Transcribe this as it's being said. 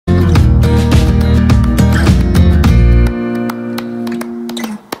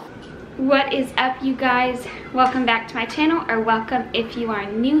up, you guys? Welcome back to my channel, or welcome if you are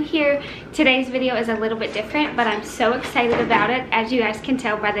new here. Today's video is a little bit different, but I'm so excited about it. As you guys can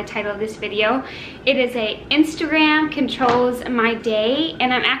tell by the title of this video, it is a Instagram controls my day,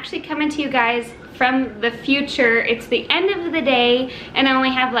 and I'm actually coming to you guys from the future. It's the end of the day and I only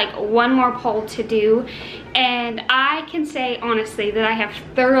have like one more poll to do, and I can say honestly that I have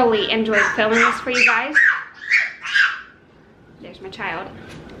thoroughly enjoyed filming this for you guys. There's my child.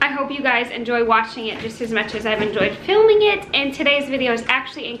 I hope you guys enjoy watching it just as much as I've enjoyed filming it. And today's video is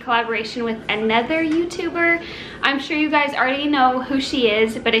actually in collaboration with another YouTuber. I'm sure you guys already know who she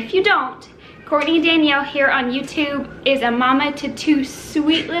is, but if you don't, Courtney Danielle here on YouTube is a mama to two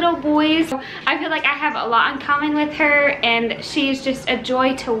sweet little boys. I feel like I have a lot in common with her, and she's just a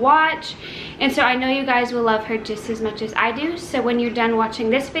joy to watch. And so I know you guys will love her just as much as I do. So when you're done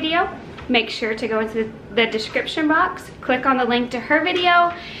watching this video, make sure to go into the description box, click on the link to her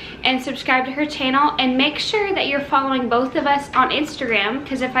video, and subscribe to her channel. And make sure that you're following both of us on Instagram,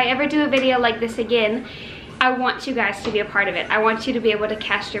 because if I ever do a video like this again, I want you guys to be a part of it. I want you to be able to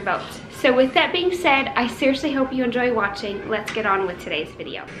cast your votes. So with that being said, I seriously hope you enjoy watching. Let's get on with today's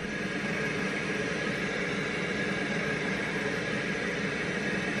video.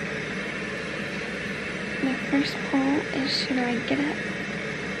 The first poll is, should I get up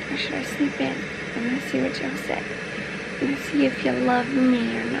or should I sleep in? I'm gonna see what y'all say. I'm gonna see if you love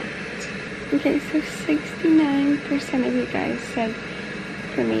me or not. Okay, so 69% of you guys said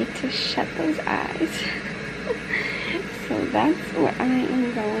for me to shut those eyes. So that's what I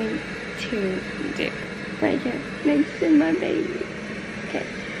am going to do right here next to my baby. Okay,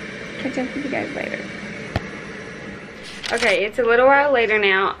 catch up with you guys later. Okay, it's a little while later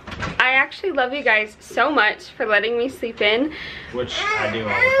now. I actually love you guys so much for letting me sleep in. Which I do all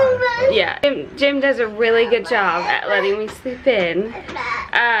the time. Yeah, Jim does a really good job at letting me sleep in.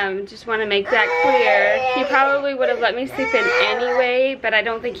 Just want to make that clear. He probably would have let me sleep in anyway, but I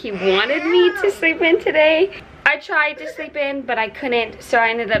don't think he wanted me to sleep in today. I tried to sleep in, but I couldn't, so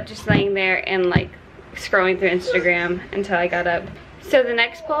I ended up just laying there and like scrolling through Instagram until I got up. So the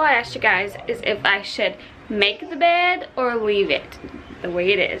next poll I asked you guys is if I should make the bed or leave it the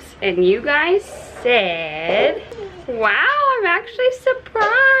way it is. And you guys said, wow, I'm actually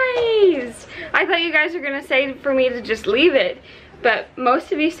surprised. I thought you guys were gonna say for me to just leave it, but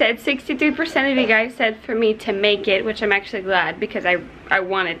most of you said, 63% of you guys said for me to make it, which I'm actually glad because I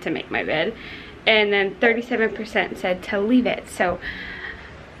wanted to make my bed. And then 37% said to leave it. So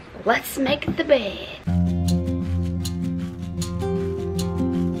let's make the bed.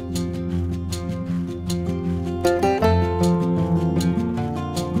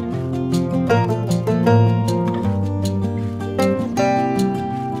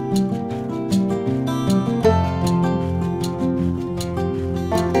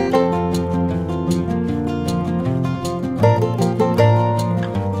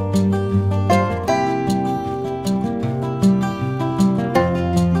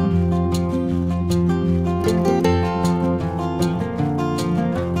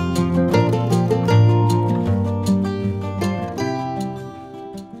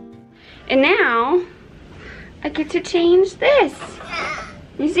 And now, I get to change this.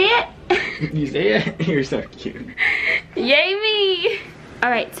 You see it? You see it? You're so cute. Yay me!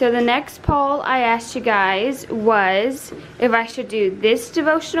 Alright, so the next poll I asked you guys was if I should do this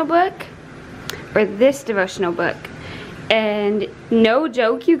devotional book or this devotional book. And no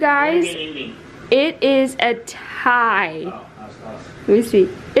joke, you guys, it is a tie. Oh, that's close. Let me see.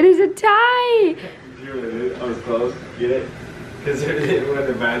 It is a tie! I was close. Get it? Because it wouldn't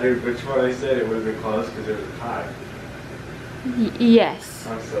have mattered which one I said, it would have been close because it was a tie. Yes.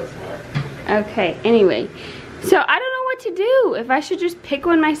 I'm so smart. Okay, anyway. So I don't know what to do. If I should just pick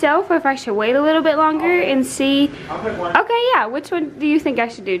one myself or if I should wait a little bit longer and see. I'll pick one. Okay, yeah. Which one do you think I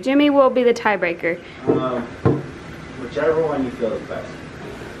should do? Jimmy will be the tiebreaker. Whichever one you feel is best.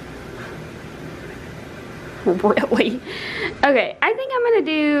 Really? Okay, I think I'm gonna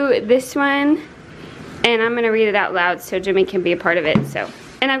do this one. And I'm gonna read it out loud so Jimmy can be a part of it. So,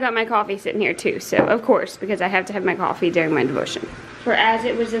 and I've got my coffee sitting here too. So of course, because I have to have my coffee during my devotion. For as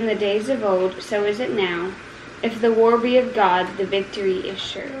it was in the days of old, so is it now. If the war be of God, the victory is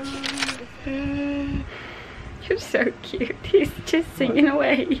sure. You're so cute. He's just singing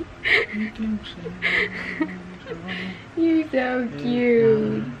away. You're so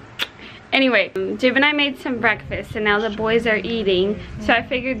cute. Anyway, Jim and I made some breakfast, and now the boys are eating. So I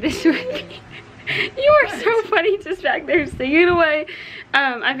figured this would be You are so funny just back there singing away.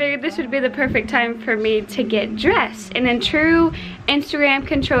 I figured this would be the perfect time for me to get dressed. And in true Instagram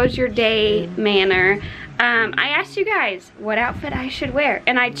controls your day manner, I asked you guys what outfit I should wear.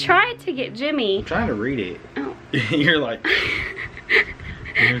 And I tried to get Jimmy. I'm trying to read it. Oh. You're like...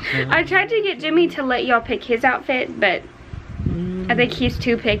 I tried to get Jimmy to let y'all pick his outfit, but I think he's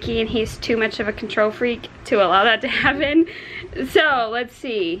too picky and he's too much of a control freak to allow that to happen. So, let's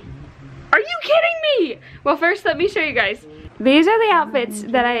see. Are you kidding me? Well, first let me show you guys. These are the outfits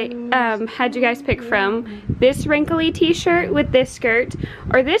that I had you guys pick from. This wrinkly t-shirt with this skirt,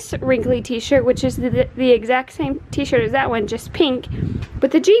 or this wrinkly t-shirt, which is the exact same t-shirt as that one, just pink,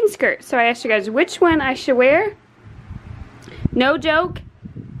 with the jean skirt. So I asked you guys which one I should wear. No joke,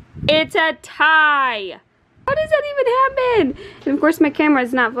 it's a tie. How does that even happen? And of course my camera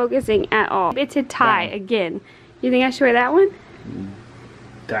is not focusing at all. It's a tie again. You think I should wear that one?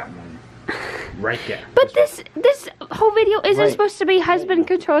 That one. Right there. But this whole video isn't supposed to be husband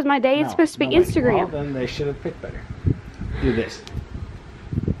controls my day. It's supposed to be Instagram. Well, then they should have picked better. Do this.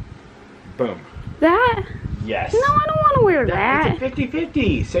 Boom. That? Yes. No, I don't want to wear that. It's a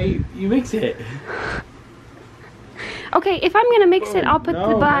 50-50. So you mix it. Okay, if I'm going to mix it, I'll put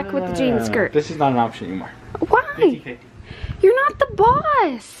the black with the jean skirt. This is not an option anymore. Why? 50-50. You're not the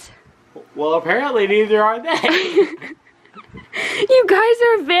boss. Well, apparently neither are they. You guys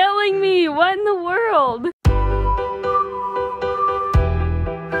are failing me. What in the world?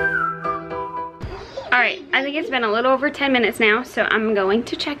 Alright, I think it's been a little over 10 minutes now, so I'm going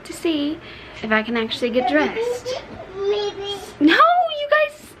to check to see if I can actually get dressed. No, you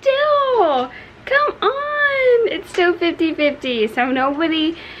guys still. Come on. It's still 50-50, so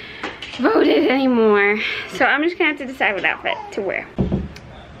nobody voted anymore. So I'm just going to have to decide what outfit to wear.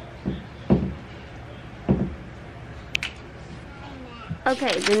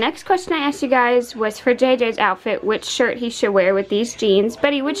 Okay, the next question I asked you guys was for JJ's outfit, which shirt he should wear with these jeans.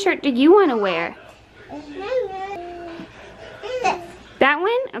 Buddy, which shirt do you want to wear? That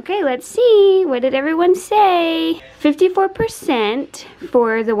one? Okay, let's see. What did everyone say? 54%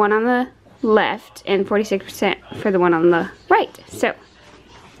 for the one on the left and 46% for the one on the right. So,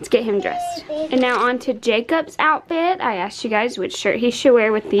 let's get him dressed. And now on to Jacob's outfit. I asked you guys which shirt he should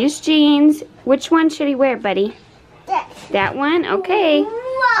wear with these jeans. Which one should he wear, buddy? That one? Okay.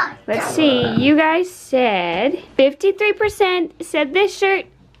 Let's see. You guys said 53% said this shirt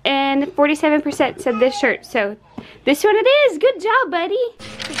and 47% said this shirt. So this one it is. Good job, buddy.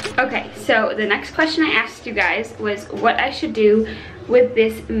 Okay, so the next question I asked you guys was what I should do with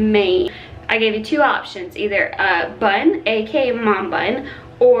this mane. I gave you two options, either a bun, aka mom bun,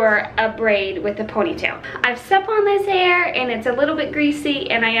 or a braid with a ponytail. I've stepped on this hair and it's a little bit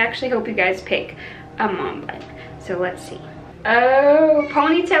greasy, and I actually hope you guys pick a mom bun. So let's see. Oh,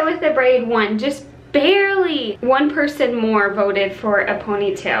 ponytail with a braid won, just barely. One person more voted for a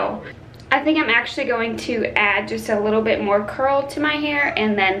ponytail. I think I'm actually going to add just a little bit more curl to my hair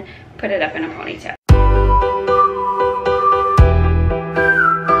and then put it up in a ponytail.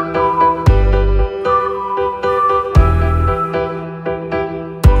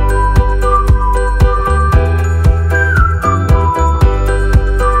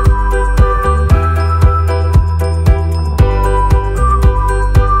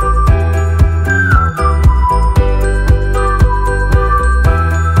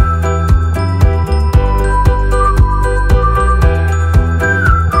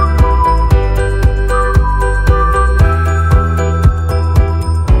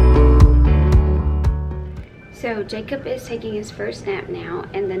 Jacob is taking his first nap now,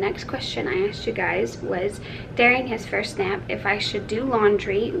 and the next question I asked you guys was during his first nap if I should do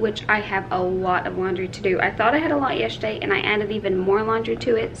laundry, which I have a lot of laundry to do. I thought I had a lot yesterday and I added even more laundry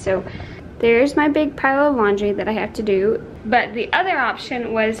to it, so there's my big pile of laundry that I have to do. But the other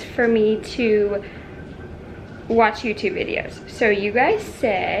option was for me to watch YouTube videos. So you guys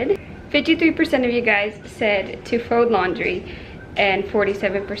said 53% of you guys said to fold laundry and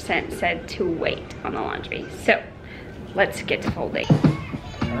 47% said to wait on the laundry. So let's get to folding.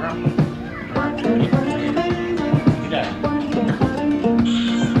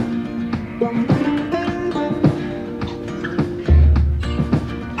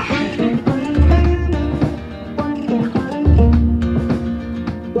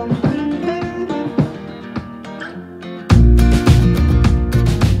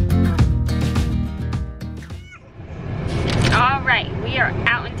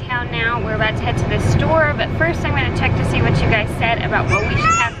 We're about to head to the store, but first I'm going to check to see what you guys said about what we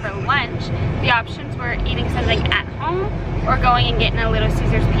should have for lunch. The options were eating something at home or going and getting a Little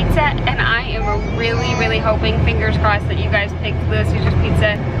Caesars pizza, and I am really hoping, fingers crossed, that you guys picked Little Caesars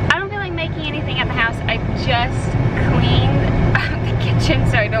pizza. I don't feel like making cooking anything at the house. I just cleaned the kitchen,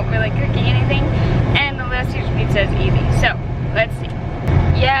 so I don't feel like cooking anything. And the Little Caesars pizza is easy. So let's see.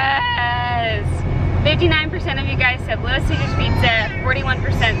 Yes! 59% of you guys said Little Caesars pizza,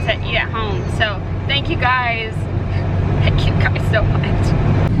 41% said eat at home. So thank you guys. Thank you guys so much.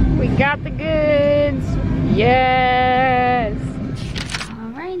 We got the goods. Yes!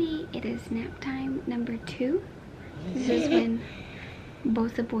 Alrighty, it is nap time number 2. This is when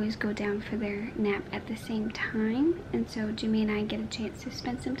both the boys go down for their nap at the same time. And so Jimmy and I get a chance to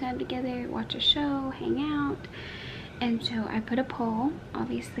spend some time together, watch a show, hang out. And so I put a poll,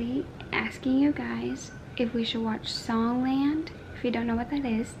 obviously, asking you guys if we should watch Songland, if you don't know what that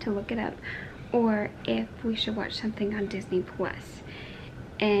is, to look it up, or if we should watch something on Disney Plus.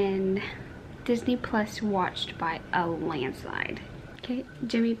 And Disney Plus watched by a landslide. Okay,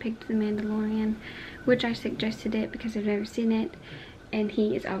 Jimmy picked The Mandalorian, which I suggested it because I've never seen it, and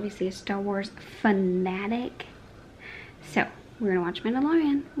he is obviously a Star Wars fanatic. So we're gonna watch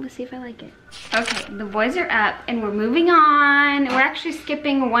Mandalorian. We'll see if I like it. Okay, the boys are up and we're moving on. We're actually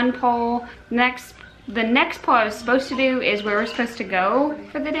skipping one poll. The next poll I was supposed to do is where we're supposed to go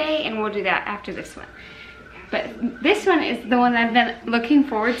for the day, and we'll do that after this one. But this one is the one I've been looking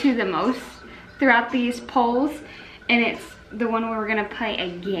forward to the most throughout these polls, and it's the one where we're gonna play a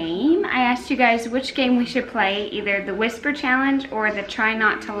game. I asked you guys which game we should play, either the whisper challenge or the try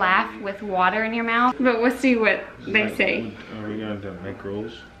not to laugh with water in your mouth. But we'll see what they say. Are we going to make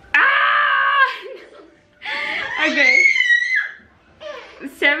rules? Ah! Okay.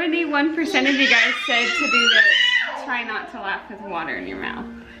 71% of you guys said to do the try not to laugh with water in your mouth.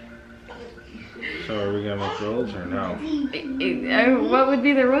 So are we going to make rules or no? What would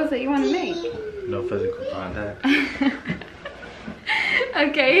be the rules that you want to make? No physical contact.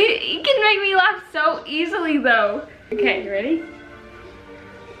 Okay, you can make me laugh so easily though. Okay, you ready?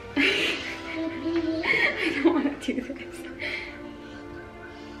 I don't want to do this.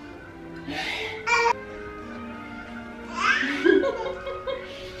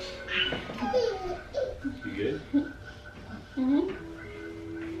 You good? Mm-hmm.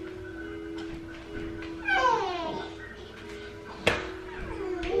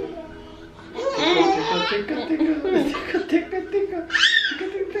 What would you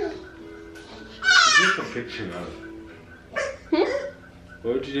do if I picked your nose?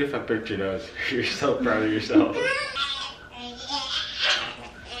 What would you do if I picked your nose? You're so proud of yourself. I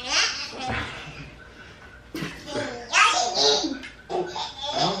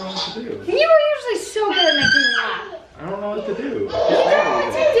don't know what to do. You were usually so good at making me laugh. I don't know what to do.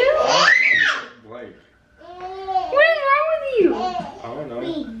 What to do? Like, What is wrong with you? I don't know.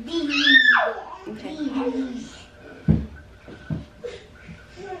 Okay.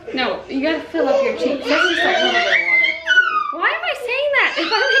 No, you gotta fill up your cheeks. That's just like a little bit of water. Why am I saying that? If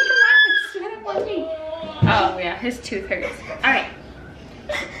I make him laugh, it's sweat up on me. Oh yeah, his tooth hurts. Alright.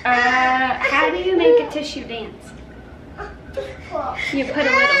 How do you make a tissue dance? You put a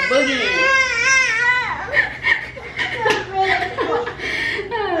little boogie in it.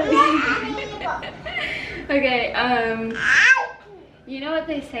 Okay, you know what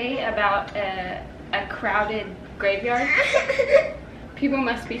they say about a crowded graveyard? People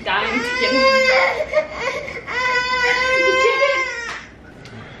must be dying to get in. You did it!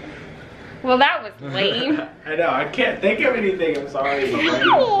 Well, that was lame. I know, I can't think of anything, I'm sorry.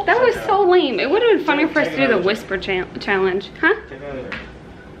 That was so lame. It would have been funnier for us to do the whisper challenge. Huh?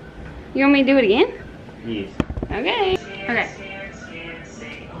 You want me to do it again? Yes. Okay. Okay.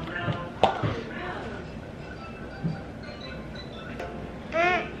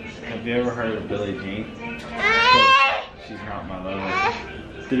 Have you ever heard of Billie Jean? She's not my lover.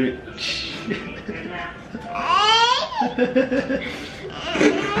 Dude.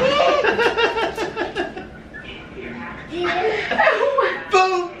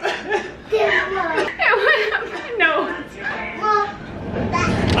 Boom! No.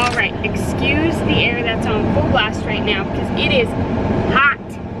 Alright, excuse the air that's on full blast right now because it is hot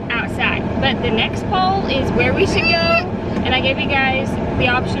outside. But the next poll is where we should go. And I gave you guys the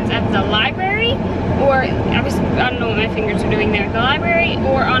options of the library, or I don't know what my fingers are doing there, the library,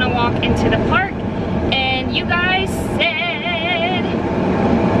 or on a walk into the park. And you guys said,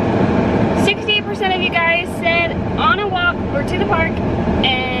 68% of you guys said on a walk or to the park,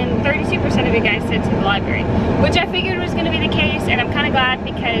 and 32% of you guys said to the library, which I figured was going to be the case, and I'm kind of glad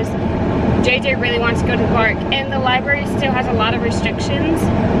because JJ really wants to go to the park, and the library still has a lot of restrictions.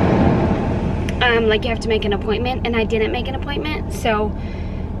 Like you have to make an appointment, and I didn't make an appointment, so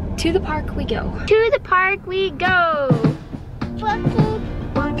to the park we go. To the park we go.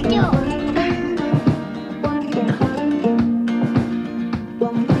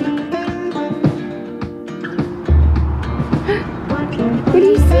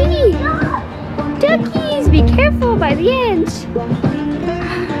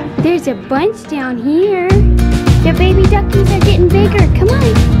 There's a bunch down here. The baby duckies are getting bigger. Come on.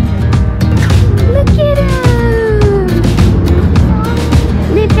 Look at them.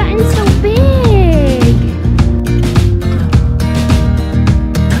 They've gotten so big.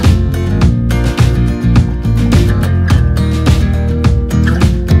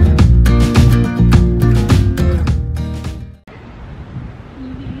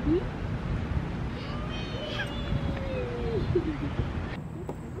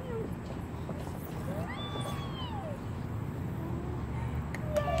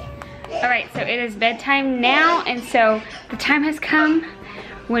 Alright, so it is bedtime now, and so the time has come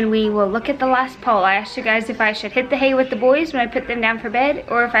when we will look at the last poll. I asked you guys if I should hit the hay with the boys when I put them down for bed,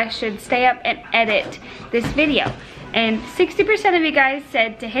 or if I should stay up and edit this video. And 60% of you guys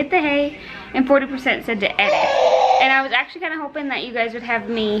said to hit the hay, and 40% said to edit. And I was actually kind of hoping that you guys would have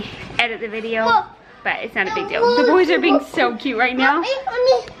me edit the video, but it's not a big deal. The boys are being so cute right now.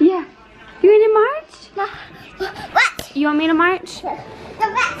 Yeah. You ready to march? What? You want me to march?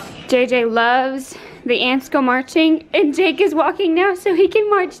 JJ loves the ants go marching, and Jake is walking now so he can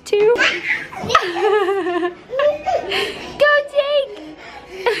march too. Go, Jake!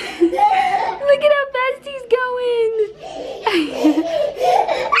 Look at how fast he's going.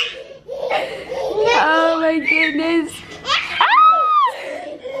 Oh my goodness. Ah!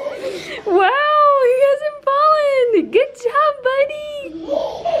 Wow, he hasn't fallen. Good job, buddy.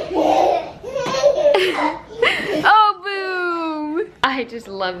 Oh, boom. I just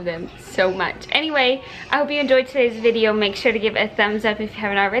love them so much. Anyway, I hope you enjoyed today's video. Make sure to give it a thumbs up if you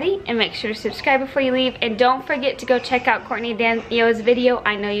haven't already, and make sure to subscribe before you leave. And don't forget to go check out Courtney and Danielle's video.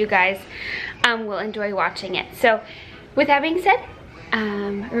 I know you guys will enjoy watching it. So with that being said,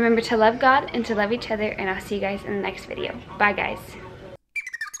 remember to love God and to love each other, and I'll see you guys in the next video. Bye, guys.